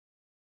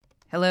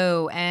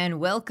Hello, and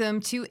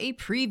welcome to a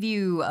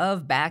preview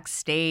of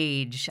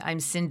Backstage. I'm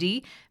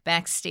Cindy.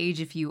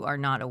 Backstage, if you are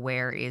not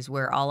aware, is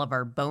where all of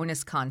our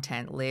bonus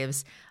content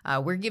lives.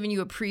 We're giving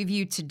you a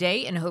preview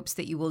today in hopes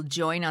that you will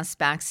join us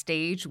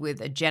backstage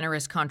with a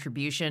generous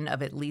contribution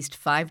of at least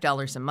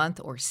 $5 a month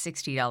or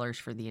 $60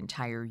 for the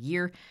entire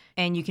year.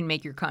 And you can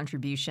make your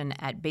contribution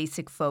at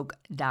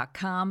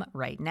basicfolk.com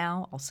right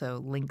now.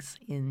 Also, links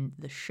in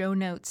the show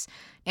notes.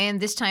 And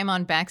this time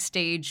on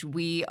Backstage,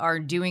 we are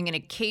doing an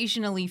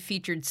occasionally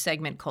featured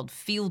segment called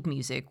Field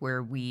Music,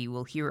 where we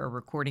will hear a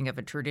recording of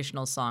a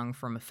traditional song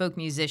from a folk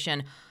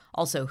musician,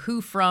 also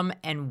who from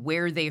and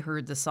where they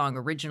heard the song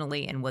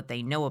originally and what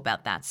they know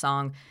about that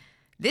song.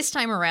 This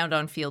time around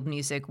on Field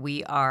Music,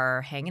 we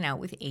are hanging out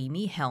with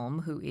Amy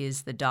Helm, who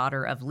is the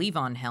daughter of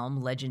Levon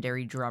Helm,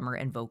 legendary drummer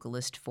and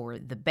vocalist for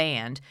the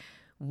band.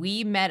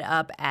 We met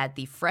up at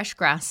the Fresh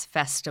Grass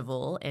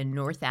Festival in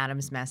North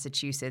Adams,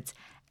 Massachusetts,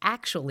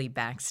 actually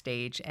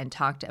backstage, and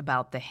talked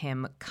about the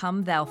hymn,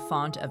 Come Thou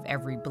Fount of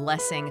Every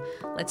Blessing.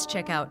 Let's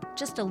check out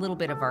just a little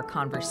bit of our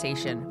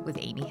conversation with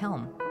Amy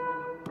Helm.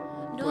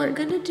 No, I'm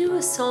going to do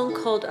a song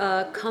called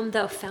Come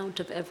Thou Fount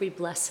of Every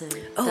Blessing.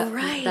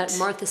 Right. That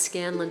Martha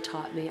Scanlon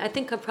taught me. I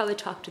think I've probably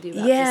talked to you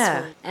about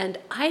this one. And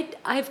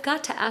I've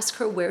got to ask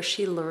her where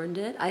she learned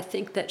it. I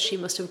think that she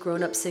must have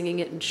grown up singing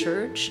it in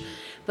church,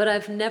 but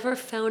I've never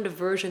found a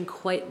version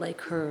quite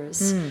like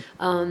hers,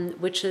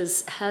 which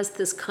has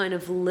this kind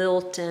of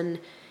lilt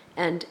and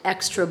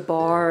extra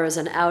bars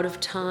and out of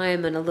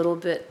time and a little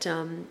bit,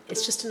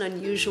 it's just an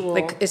unusual...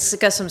 Like, it's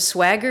got some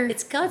swagger?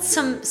 It's got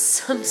some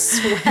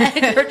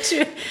swagger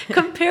to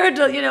compared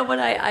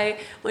to,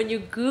 when you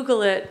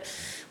Google it,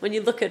 when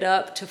you look it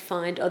up to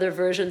find other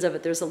versions of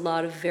it, there's a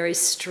lot of very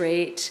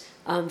straight,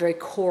 very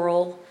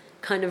choral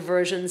kind of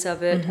versions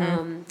of it.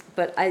 Mm-hmm.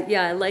 But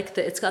I like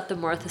it's got the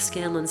Martha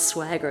Scanlon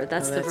swagger.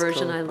 That's the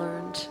version cool. I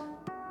learned.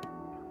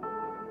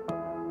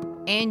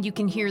 And you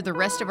can hear the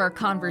rest of our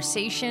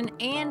conversation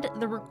and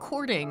the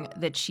recording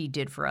that she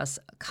did for us,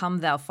 Come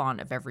Thou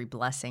Fount of Every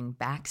Blessing,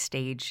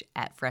 backstage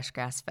at Fresh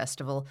Grass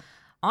Festival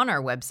on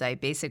our website,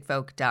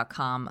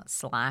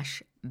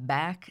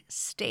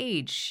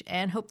 basicfolk.com/backstage.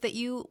 And hope that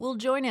you will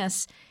join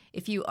us.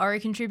 If you are a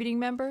contributing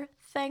member,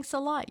 thanks a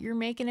lot. You're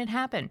making it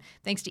happen.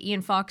 Thanks to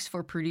Ian Fox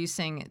for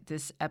producing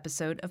this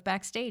episode of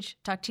Backstage.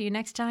 Talk to you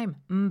next time.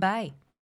 Bye.